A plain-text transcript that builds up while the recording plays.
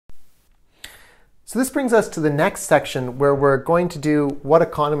So this brings us to the next section where we're going to do what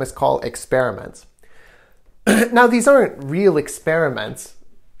economists call experiments. Now, these aren't real experiments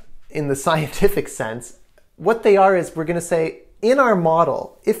in the scientific sense. What they are is we're going to say, in our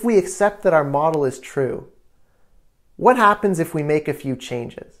model, if we accept that our model is true, what happens if we make a few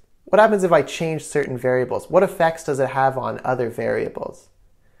changes? What happens if I change certain variables? What effects does it have on other variables?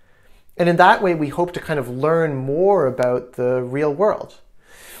 And in that way, we hope to kind of learn more about the real world.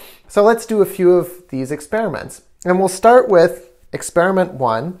 So let's do a few of these experiments. And we'll start with experiment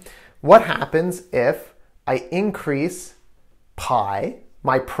 1. What happens if I increase pi,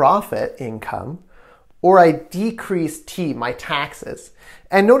 my profit income, or I decrease t, my taxes?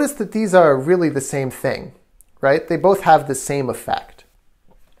 And notice that these are really the same thing, right? They both have the same effect.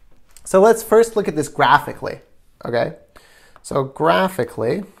 So let's first look at this graphically, okay? So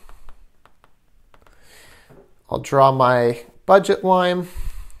graphically, I'll draw my budget line.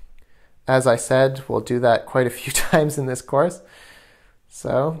 As I said, we'll do that quite a few times in this course.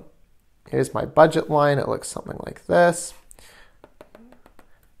 So here's my budget line. It looks something like this.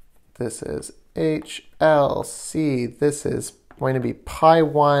 This is HLC. This is going to be pi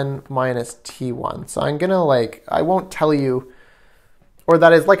 1 minus t1. So I'm going to I won't tell you, or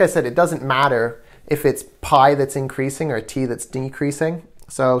that is, like I said, it doesn't matter if it's pi that's increasing or t that's decreasing.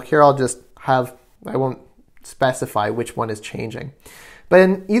 So here I'll just have, I won't specify which one is changing. But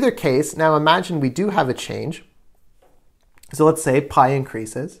in either case, now imagine we do have a change. So let's say pi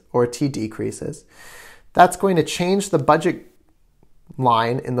increases or t decreases. That's going to change the budget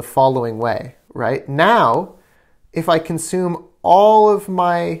line in the following way, right? Now, if I consume all of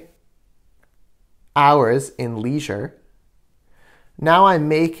my hours in leisure, now I'm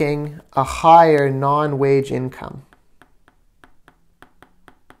making a higher non-wage income,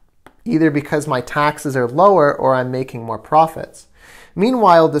 either because my taxes are lower or I'm making more profits.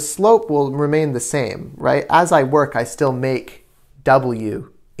 Meanwhile, the slope will remain the same, right? As I work, I still make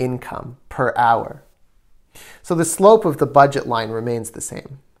W income per hour. So the slope of the budget line remains the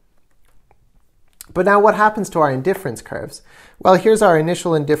same. But now what happens to our indifference curves? Well, here's our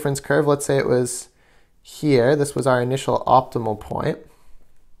initial indifference curve. Let's say it was here. This was our initial optimal point.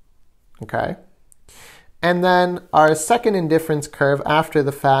 Okay. And then our second indifference curve after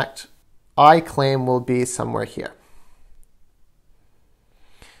the fact, I claim, will be somewhere here.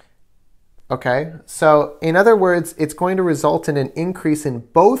 Okay, so in other words, it's going to result in an increase in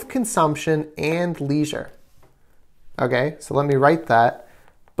both consumption and leisure. Okay, so let me write that.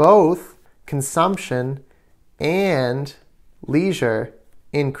 Both consumption and leisure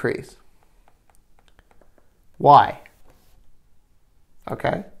increase. Why?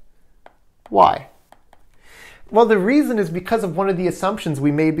 Okay, why? Well, the reason is because of one of the assumptions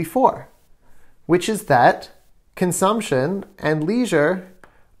we made before, which is that consumption and leisure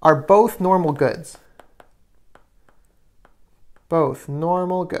are both normal goods. Both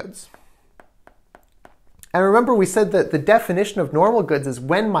normal goods. And remember, we said that the definition of normal goods is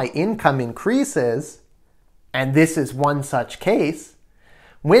when my income increases, and this is one such case.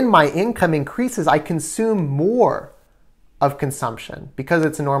 When my income increases, I consume more of consumption because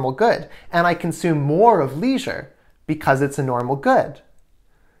it's a normal good, and I consume more of leisure because it's a normal good.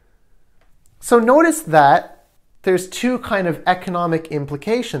 So notice that there's two kind of economic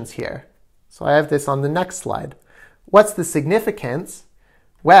implications here. So I have this on the next slide. What's the significance?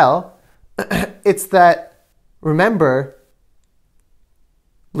 Well, it's that, remember,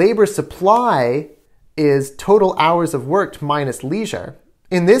 labor supply is total hours of worked minus leisure.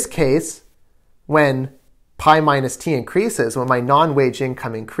 In this case, when pi minus t increases, when my non-wage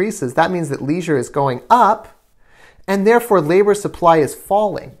income increases, that means that leisure is going up, and therefore labor supply is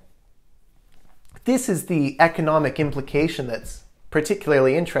falling. This is the economic implication that's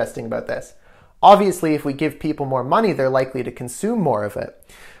particularly interesting about this. Obviously, if we give people more money, they're likely to consume more of it.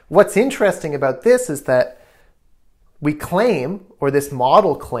 What's interesting about this is that we claim, or this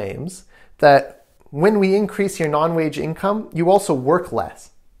model claims, that when we increase your non-wage income, you also work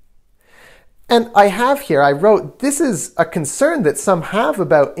less. And I wrote, this is a concern that some have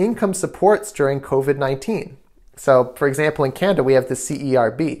about income supports during COVID-19. So, for example, in Canada, we have the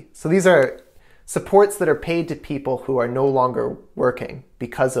CERB. So these are supports that are paid to people who are no longer working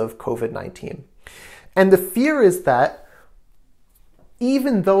because of COVID-19. And the fear is that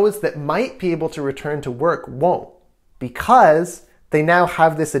even those that might be able to return to work won't, because they now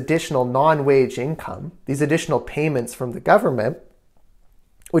have this additional non-wage income, these additional payments from the government,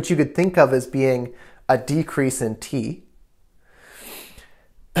 which you could think of as being a decrease in T.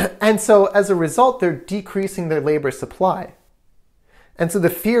 And so as a result, they're decreasing their labor supply. And so the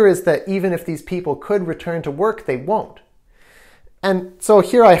fear is that even if these people could return to work, they won't. And so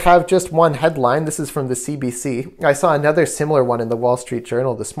here I have just one headline. This is from the CBC. I saw another similar one in the Wall Street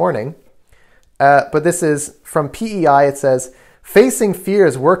Journal this morning. But this is from PEI. It says, facing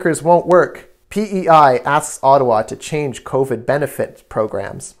fears workers won't work, PEI asks Ottawa to change COVID benefit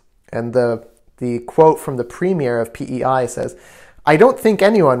programs. And the quote from the premier of PEI says, I don't think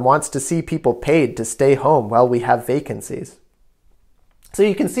anyone wants to see people paid to stay home while we have vacancies. So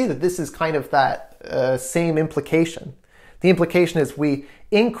you can see that this is kind of that same implication. The implication is we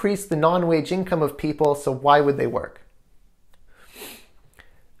increase the non-wage income of people, so why would they work?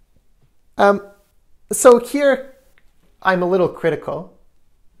 So here I'm a little critical,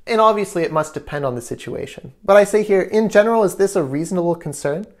 and obviously it must depend on the situation. But I say here, in general, is this a reasonable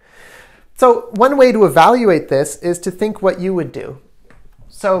concern? So one way to evaluate this is to think what you would do.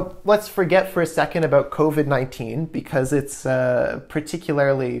 So let's forget for a second about COVID-19 because it's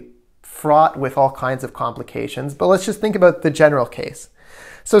particularly fraught with all kinds of complications, but let's just think about the general case.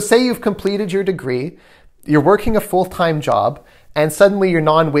 So say you've completed your degree, you're working a full-time job, and suddenly your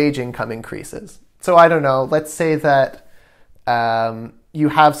non-wage income increases. So I don't know, let's say that you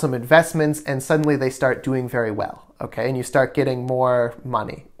have some investments and suddenly they start doing very well, okay? And you start getting more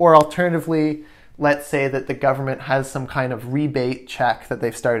money. Or alternatively, let's say that the government has some kind of rebate check that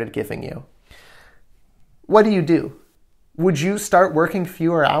they've started giving you. What do? Would you start working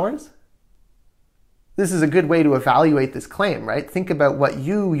fewer hours? This is a good way to evaluate this claim, right? Think about what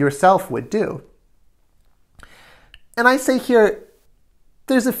you yourself would do. And I say here,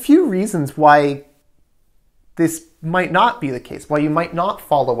 there's a few reasons why this might not be the case, why you might not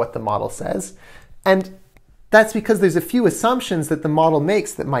follow what the model says. And that's because there's a few assumptions that the model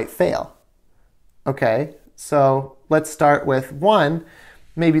makes that might fail. Okay, so let's start with one.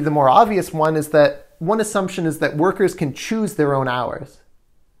 Maybe the more obvious one is that one assumption is that workers can choose their own hours.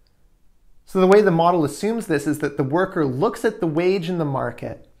 So the way the model assumes this is that the worker looks at the wage in the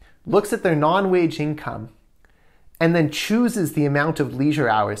market, looks at their non-wage income, and then chooses the amount of leisure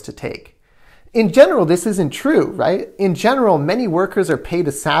hours to take. In general, this isn't true, right? In general, many workers are paid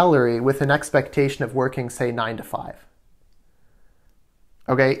a salary with an expectation of working, say, 9 to 5.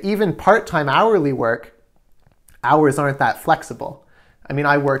 Okay, even part-time hourly work, hours aren't that flexible. I mean,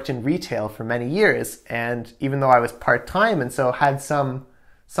 I worked in retail for many years, and even though I was part-time and so had some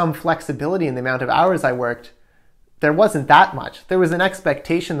flexibility in the amount of hours I worked, there wasn't that much. There was an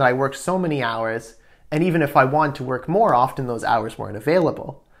expectation that I worked so many hours, and even if I wanted to work more, often those hours weren't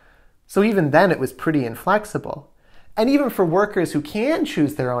available. So even then, it was pretty inflexible. And even for workers who can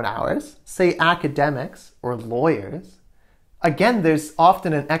choose their own hours, say academics or lawyers, again, there's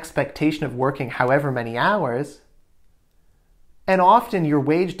often an expectation of working however many hours, and often your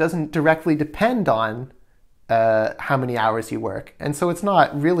wage doesn't directly depend on how many hours you work. And so it's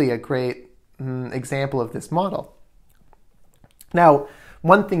not really a great example of this model. Now,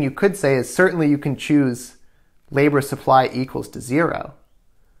 one thing you could say is certainly you can choose labor supply equals to 0.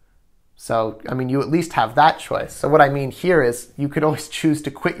 So, I mean, you at least have that choice. So what I mean here is you could always choose to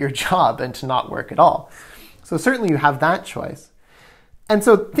quit your job and to not work at all. So certainly you have that choice. And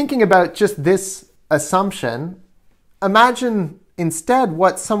so thinking about just this assumption, imagine instead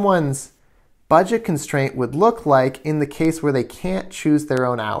what someone's budget constraint would look like in the case where they can't choose their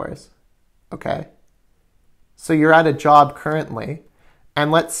own hours. Okay? So you're at a job currently,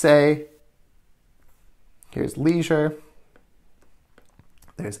 and let's say, here's leisure,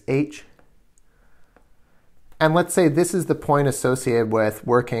 there's H, and let's say this is the point associated with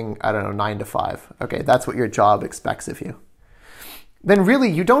working, I don't know, 9 to 5. Okay, that's what your job expects of you. Then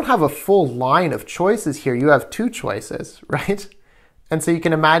really, you don't have a full line of choices here. You have 2 choices, right? And so you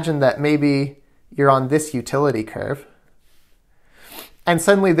can imagine that maybe you're on this utility curve, and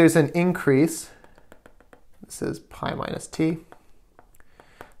suddenly there's an increase. This is pi minus t.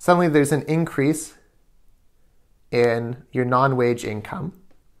 Suddenly there's an increase in your non-wage income.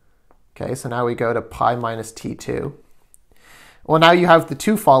 Okay, so now we go to pi minus t2. Well, now you have the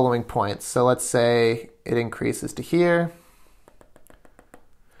 2 following points. So let's say it increases to here.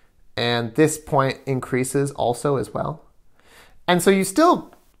 And this point increases also as well. And so you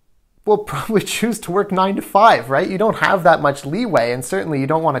still will probably choose to work 9 to 5, right? You don't have that much leeway, and certainly you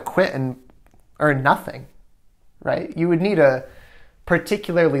don't want to quit and earn nothing, right? You would need a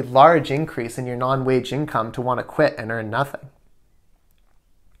particularly large increase in your non-wage income to want to quit and earn nothing.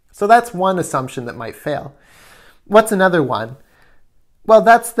 So that's one assumption that might fail. What's another one? Well,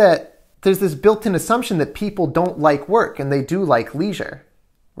 that's that there's this built-in assumption that people don't like work and they do like leisure,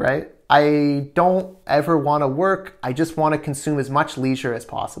 right? I don't ever want to work. I just want to consume as much leisure as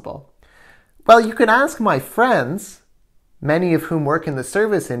possible. Well, you can ask my friends, many of whom work in the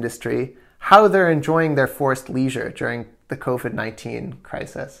service industry, how they're enjoying their forced leisure during the COVID-19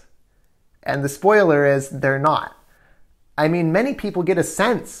 crisis. And the spoiler is they're not. I mean, many people get a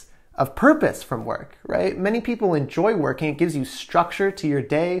sense of purpose from work, right? Many people enjoy working. It gives you structure to your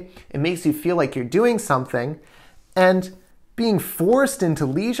day. It makes you feel like you're doing something. And being forced into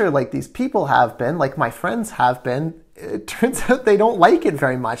leisure like these people have been, like my friends have been, it turns out they don't like it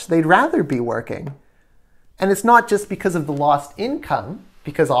very much. They'd rather be working. And it's not just because of the lost income,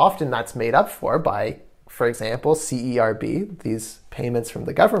 because often that's made up for by, for example, CERB, these payments from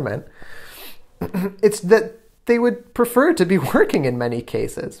the government. It's that they would prefer to be working in many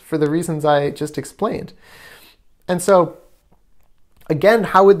cases for the reasons I just explained. And so, again,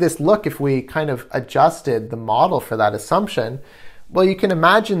 how would this look if we kind of adjusted the model for that assumption? Well, you can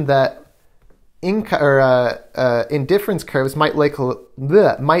imagine that indifference curves might look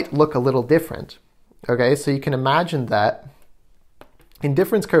a little different. Okay, so you can imagine that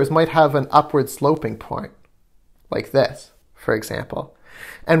indifference curves might have an upward sloping point, like this, for example.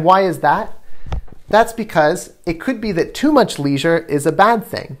 And why is that? That's because it could be that too much leisure is a bad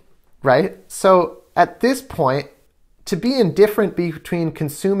thing, right? So at this point, to be indifferent between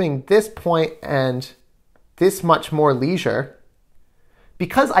consuming this point and this much more leisure,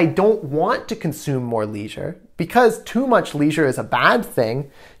 because I don't want to consume more leisure, because too much leisure is a bad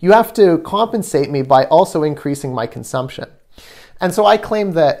thing, you have to compensate me by also increasing my consumption. And so I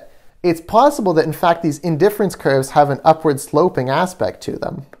claim that it's possible that in fact these indifference curves have an upward sloping aspect to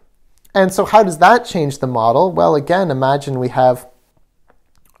them. And so how does that change the model? Well, again, imagine we have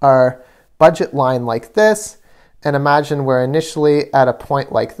our budget line like this, and imagine we're initially at a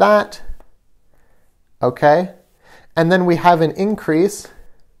point like that, okay? And then we have an increase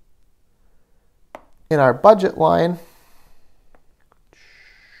in our budget line,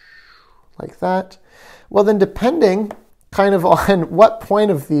 like that. Well, then depending kind of on what point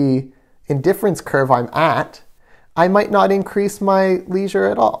of the indifference curve I'm at, I might not increase my leisure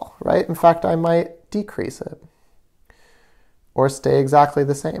at all, right? In fact, I might decrease it or stay exactly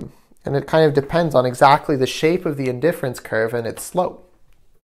the same. And it kind of depends on exactly the shape of the indifference curve and its slope.